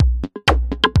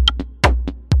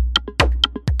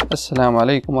السلام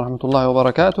عليكم ورحمة الله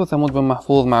وبركاته. ثمود بن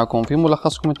محفوظ معكم في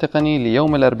ملخصكم التقني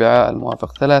ليوم الأربعاء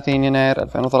الموافق 30 يناير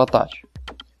 2013.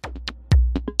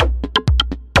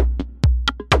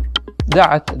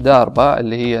 دعت داربا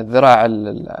اللي هي الذراع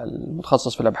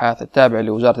المتخصص في الأبحاث التابع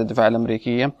لوزارة الدفاع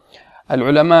الأمريكية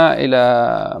العلماء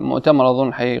إلى مؤتمر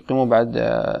أظن حيقيموه بعد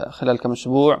خلال كم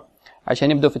أسبوع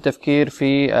عشان يبدأوا في التفكير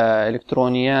في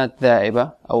إلكترونيات ذائبة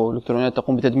أو إلكترونيات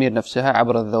تقوم بتدمير نفسها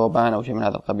عبر الذوبان أو شيء من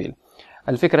هذا القبيل.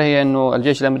 الفكرة هي أنه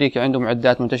الجيش الأمريكي عنده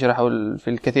معدات منتشرة في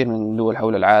الكثير من الدول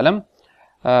حول العالم،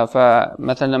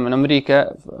 فمثلا من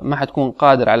أمريكا ما حتكون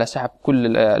قادر على سحب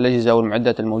كل الأجهزة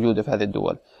والمعدات الموجودة في هذه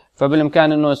الدول،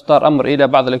 فبالإمكان أنه إصدار أمر إلى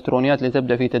بعض الإلكترونيات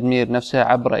لتبدأ في تدمير نفسها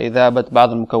عبر إذابة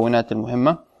بعض المكونات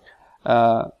المهمة.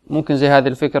 ممكن زي هذه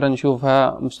الفكرة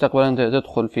نشوفها مستقبلا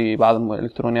تدخل في بعض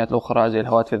الإلكترونيات الأخرى زي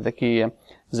الهواتف الذكية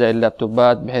زي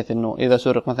اللابتوبات، بحيث أنه إذا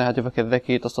سرق مثلا هاتفك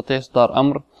الذكي تستطيع إصدار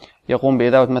أمر يقوم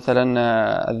بإذابة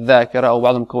مثلا الذاكرة أو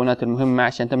بعض المكونات المهمة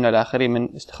عشان تمنع الآخرين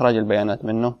من استخراج البيانات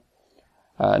منه.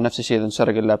 نفس الشيء إذا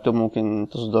سرق اللابتوب ممكن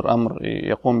تصدر أمر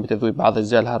يقوم بتذويب بعض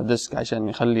أجزاء الهارد ديسك عشان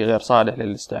يخليه غير صالح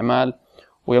للاستعمال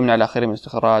ويمنع الآخرين من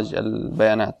استخراج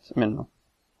البيانات منه.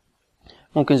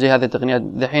 ممكن زي هذه التقنيات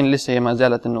دحين لسه هي ما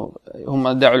زالت انه هم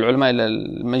دعوا العلماء الى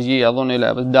المجيء اظن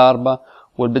الى الداربة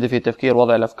والبدء في تفكير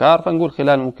وضع الافكار، فنقول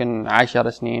خلال ممكن 10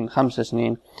 سنين 5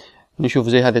 سنين نشوف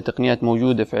زي هذه التقنيات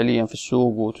موجودة فعليا في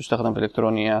السوق وتستخدم في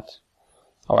الالكترونيات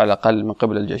او على الاقل من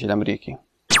قبل الجيش الامريكي.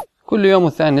 كل يوم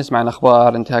والثاني نسمع عن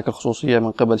اخبار انتهاك الخصوصية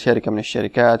من قبل شركة من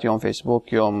الشركات، يوم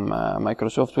فيسبوك، يوم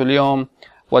مايكروسوفت، واليوم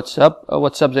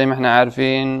واتساب زي ما احنا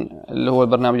عارفين اللي هو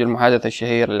البرنامج المحادثة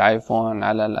الشهير للايفون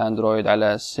على الاندرويد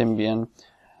على السيمبيان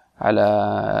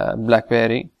على بلاك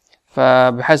بيري.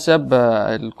 فبحسب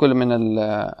الكل من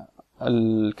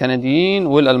الكنديين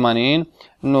والألمانيين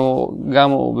انه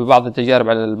قاموا ببعض التجارب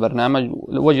على البرنامج،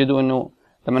 وجدوا انه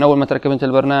لما اول ما تركب انت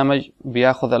البرنامج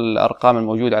بياخذ الارقام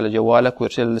الموجودة على جوالك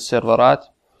ويرسل للسيرفرات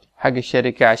حق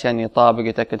الشركة عشان يطابق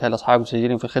يتأكد هل اصحابك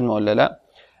مسجلين في الخدمة ولا لا.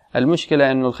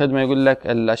 المشكلة انه الخدمة يقول لك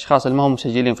الاشخاص اللي ما هم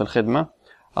مسجلين في الخدمة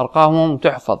ارقامهم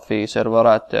تحفظ في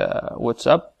سيرفرات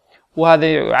واتساب،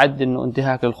 وهذا يعد انه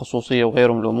انتهاك للخصوصية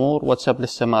وغيره من الامور. واتساب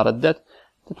لسه ما ردت،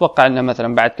 تتوقع انه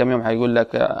مثلا بعد كم يوم حيقول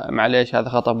لك معليش هذا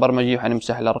خطأ برمجي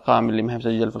وحنمسح الارقام اللي ما هي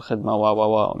مسجلة في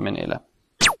الخدمة من الى.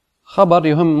 خبر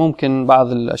يهم ممكن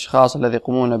بعض الاشخاص الذي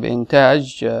يقومون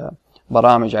بانتاج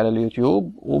برامج على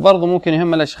اليوتيوب، وبرضه ممكن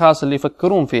يهم الاشخاص اللي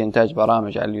يفكرون في انتاج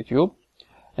برامج على اليوتيوب،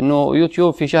 انه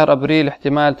يوتيوب في شهر ابريل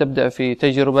احتمال تبدأ في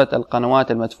تجربة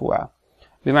القنوات المدفوعة.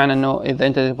 بمعنى انه اذا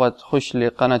انت تبغى تخش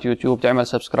لقناة يوتيوب تعمل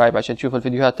سبسكرايب عشان تشوف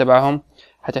الفيديوهات تبعهم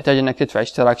هتحتاج انك تدفع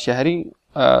اشتراك شهري.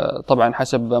 طبعا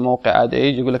حسب موقع اد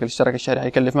ايج يقول لك الاشتراك الشهري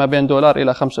هيكلف ما بين $2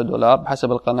 إلى $5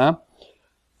 بحسب القناة.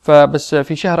 فبس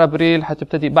في شهر ابريل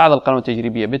حتبتدي بعض القنوات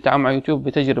التجريبية بالتعاون مع يوتيوب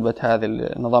بتجربة هذا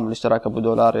النظام الاشتراك ابو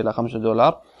 $1 إلى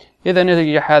 $5. اذا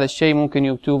نجح هذا الشيء ممكن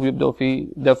يوتيوب يبدأوا في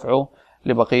دفعه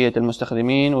لبقية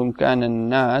المستخدمين، وإمكان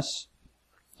الناس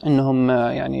انهم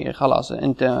يعني خلاص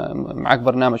انت معك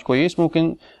برنامج كويس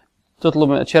ممكن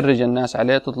تشرج الناس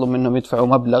عليه، تطلب منهم يدفعوا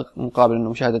مبلغ مقابل انه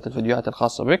مشاهدة الفيديوهات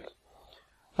الخاصة بك.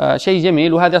 شيء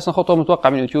جميل، وهذا اصلا خطوة متوقع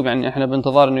من يوتيوب. يعني احنا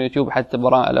بانتظار انه يوتيوب حتى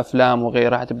براء الافلام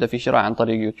وغيرها حتبدأ في شراء عن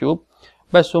طريق يوتيوب،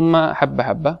 بس هم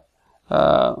حبة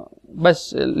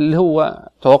بس اللي هو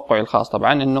توقعي الخاص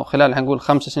طبعا انه خلال هنقول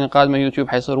 5 سنين قادمة يوتيوب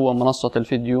حيصير هو منصة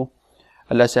الفيديو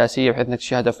الأساسية، بحيث انك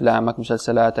تشاهد افلامك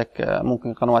مسلسلاتك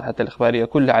ممكن قنوات حتى الإخبارية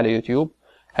كلها على يوتيوب.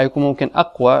 حيكون ممكن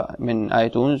اقوى من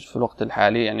ايتونز في الوقت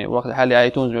الحالي. يعني الوقت الحالي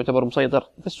ايتونز يعتبر مسيطر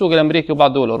في السوق الامريكي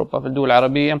وبعض دول اوروبا، في الدول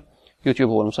العربية يوتيوب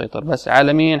هو المسيطر، بس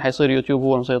عالميا حيصير يوتيوب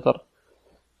هو المسيطر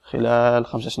خلال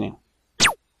 5 سنين.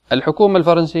 الحكومة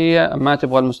الفرنسية ما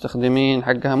تبغى المستخدمين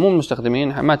حقها، مو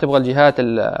المستخدمين، ما تبغى الجهات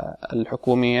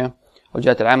الحكومية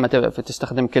والجهات العامة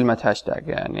تستخدم كلمة هاشتاج.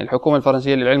 يعني الحكومة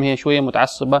الفرنسية للعلم هي شوية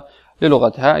متعصبة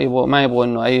للغتها، ما يبغوا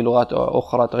انه اي لغات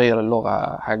اخرى تغير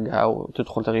اللغة حقها او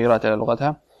تدخل تغييرات الى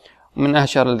لغتها. من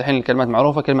اشهر الحين الكلمات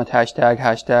معروفة كلمة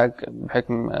هاشتاج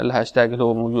بحكم الهاشتاج اللي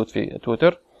هو موجود في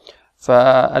تويتر.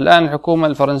 فالان الحكومة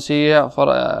الفرنسية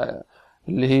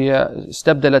اللي هي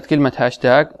استبدلت كلمة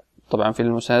هاشتاج طبعا في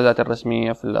المساندات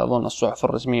الرسمية في اظن الصحف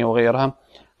الرسمية وغيرها،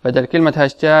 بدل كلمة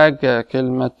هاشتاج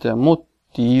كلمة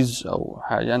موتيز او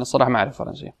حاجة. انا الصراحة ما اعرف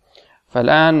فرنسي.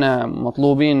 فالآن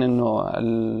مطلوبين انه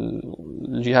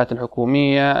الجهات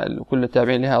الحكومية كل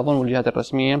التابعين لها اظن والجهات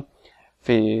الرسمية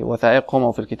في وثائقهم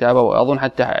او في الكتابة، واظن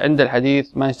حتى عند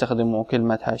الحديث ما يستخدموا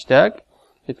كلمة هاشتاج،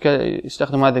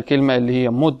 يستخدموا هذه الكلمة اللي هي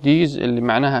موديز اللي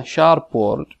معناها شارب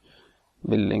وورد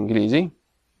بالانجليزي.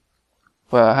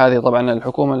 فهذه طبعا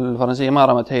الحكومة الفرنسية ما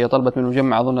رمت، هي طلبت من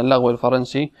مجمع اظن اللغوي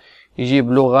الفرنسي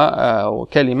يجيب لغة او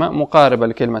كلمة مقاربة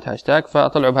لكلمة هاشتاج،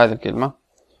 فطلعوا بهذه الكلمة.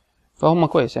 فهم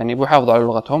كويس يعني بيحافظوا على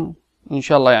لغتهم. إن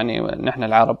شاء الله يعني نحن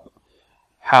العرب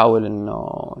حاول إنه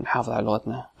نحافظ على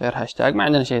لغتنا، غير هاشتاج ما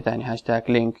عندنا شيء ثاني، هاشتاج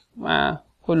لينك ما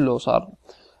كله صار،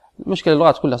 المشكلة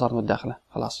اللغات كلها صارت متداخلة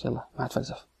خلاص، يلا ما عاد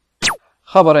فلسفة.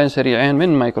 خبرين سريعين من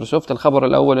مايكروسوفت. الخبر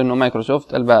الأول إنه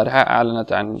مايكروسوفت البارحة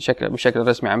أعلنت عن بشكل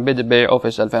رسمي عن بدء بيع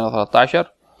أوفيس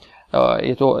 2013.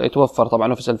 يتوفر طبعا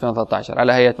أوفيس 2013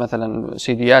 على هيئة مثلا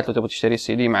سيديات لو تبغى تشتري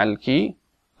السي دي مع الكي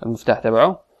المفتاح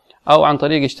تبعه، أو عن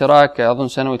طريق اشتراك أظن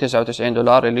سنوي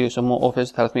 $99 اللي يسموه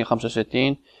أوفيس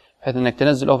 365، بحيث إنك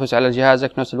تنزل أوفيس على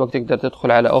جهازك في نفس الوقت تقدر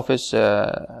تدخل على أوفيس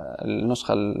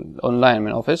النسخة الأونلاين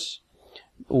من أوفيس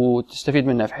وتستفيد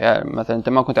منها في حياة. مثلا أنت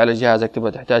ما كنت على جهازك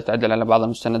تبغى تحتاج تعدل على بعض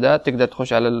المستندات، تقدر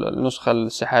تخش على النسخة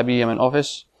السحابية من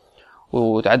أوفيس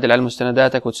وتعدل على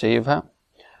مستنداتك وتسيفها.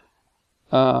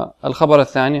 الخبر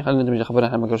الثاني، خلينا ندمج خبرنا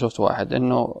على مايكروسوفت واحد،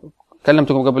 إنه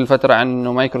كلمتكم قبل فترة عن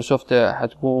إنه مايكروسوفت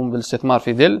حتقوم بالاستثمار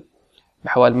في ديل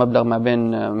بحوالي مبلغ ما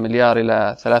بين مليار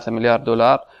إلى 3 مليار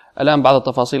دولار. الآن بعض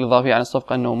التفاصيل الإضافية عن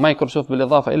الصفقة إنه مايكروسوفت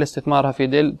بالإضافة إلى استثمارها في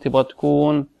ديل تبغى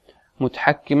تكون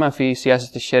متحكمة في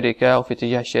سياسة الشركة وفي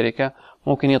اتجاه الشركة.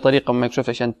 ممكن هي طريقة من مايكروسوفت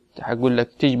عشان حقول لك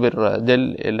تجبر ديل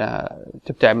إلى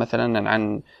تبتعد مثلا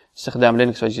عن استخدام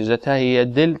لينكس وأجهزتها. هي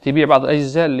ديل تبيع بعض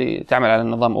الأجهزة اللي تعمل على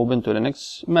النظام أوبنتو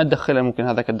لينكس، ما تدخلها ممكن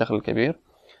هذاك الدخل الكبير.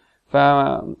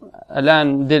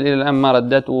 فالآن ديل إلى الآن ما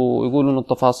ردت، ويقولوا إن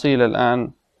التفاصيل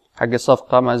الآن حق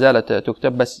الصفقة ما زالت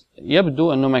تكتب، بس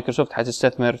يبدو إنه مايكروسوفت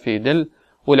حتستثمر في ديل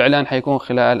والإعلان حيكون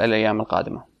خلال الأيام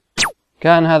القادمة.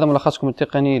 كان هذا ملخصكم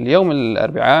التقني اليوم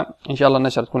الأربعاء، إن شاء الله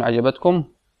النشرة تكون عجبتكم.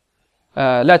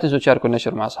 لا تنسوا تشاركوا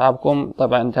النشر مع أصحابكم.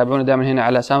 طبعا تابعونا دائما هنا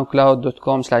على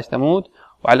soundcloud.com/ثمود،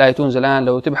 وعلى ايتونز الآن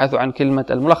لو تبحثوا عن كلمة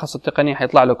الملخص التقني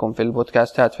حيطلع لكم في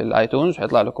البودكاستات في الايتونز،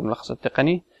 حيطلع لكم الملخص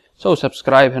التقني. سووا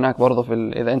سبسكرايب هناك برضو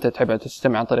إذا أنت تحب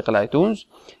تستمع عن طريق الايتونز.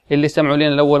 اللي استمعوا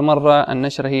لنا لأول مرة،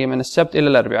 النشرة هي من السبت إلى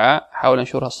الأربعاء، حاول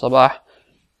أنشرها الصباح،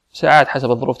 ساعات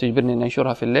حسب الظروف تجبرني أن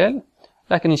أنشرها في الليل،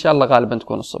 لكن إن شاء الله غالبا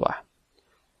تكون الصباح.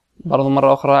 برضو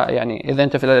مرة أخرى يعني إذا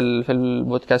أنت في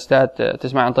البودكاستات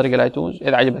تسمع عن طريق الايتونز،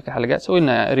 إذا عجبك الحلقات سوي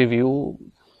لنا ريفيو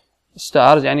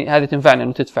ستارز، يعني هذه تنفعني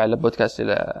إنه تدفع البودكاست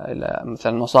إلى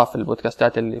مثلا مصاف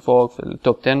البودكاستات اللي فوق في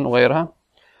التوب 10 وغيرها.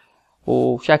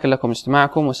 وشاكر لكم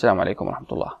استماعكم، والسلام عليكم ورحمة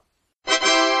الله.